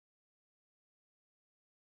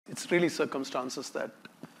it's really circumstances that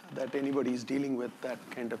anybody is dealing with that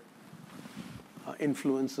kind of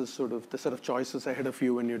influences sort of the set of choices ahead of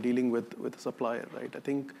you when you're dealing with a supplier, right? I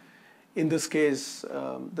think in this case,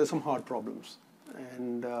 there's some hard problems.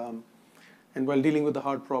 And while dealing with the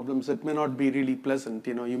hard problems, it may not be really pleasant.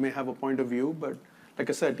 You know, you may have a point of view, but like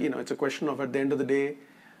I said, you know, it's a question of, at the end of the day,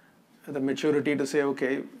 the maturity to say,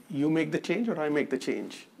 okay, you make the change or I make the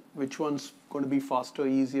change. Which one's going to be faster,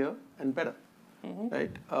 easier, and better,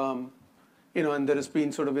 right? You know, and there has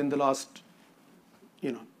been sort of in the last,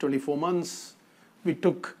 24 months, we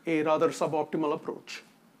took a rather suboptimal approach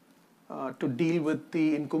to deal with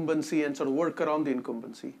the incumbency and sort of work around the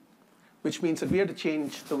incumbency, which means that we had to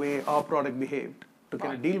change the way our product behaved to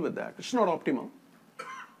kind of deal with that. It's not optimal,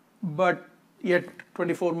 but yet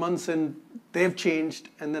 24 months in, they've changed,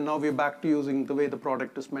 and then now we're back to using the way the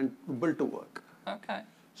product is built to work. Okay.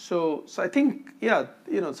 So I think, yeah,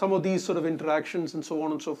 some of these sort of interactions and so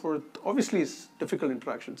on and so forth, obviously it's difficult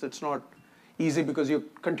interactions. It's not easy because you're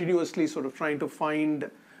continuously sort of trying to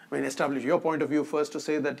establish your point of view first to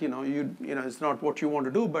say that, it's not what you want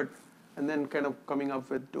to do, and then kind of coming up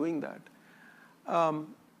with doing that. And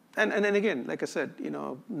then again, like I said,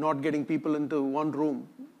 not getting people into one room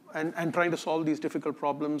and trying to solve these difficult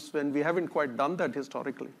problems when we haven't quite done that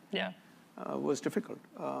historically. Yeah. Was difficult.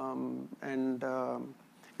 And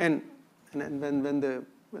when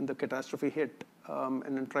the catastrophe hit, and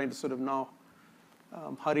then trying to sort of now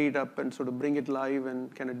hurry it up and sort of bring it live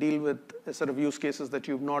and kind of deal with a set of use cases that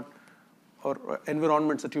you've not, or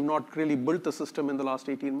environments that you've not really built the system in the last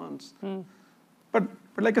 18 months. But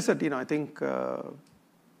like I said, I think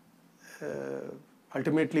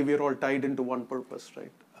ultimately we're all tied into one purpose,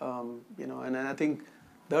 right? And I think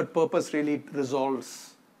that purpose really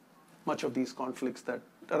resolves much of these conflicts that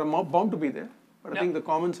are bound to be there. But I think the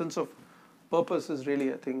common sense of purpose is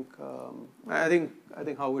really, I think how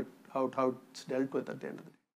it's dealt with at the end of the day.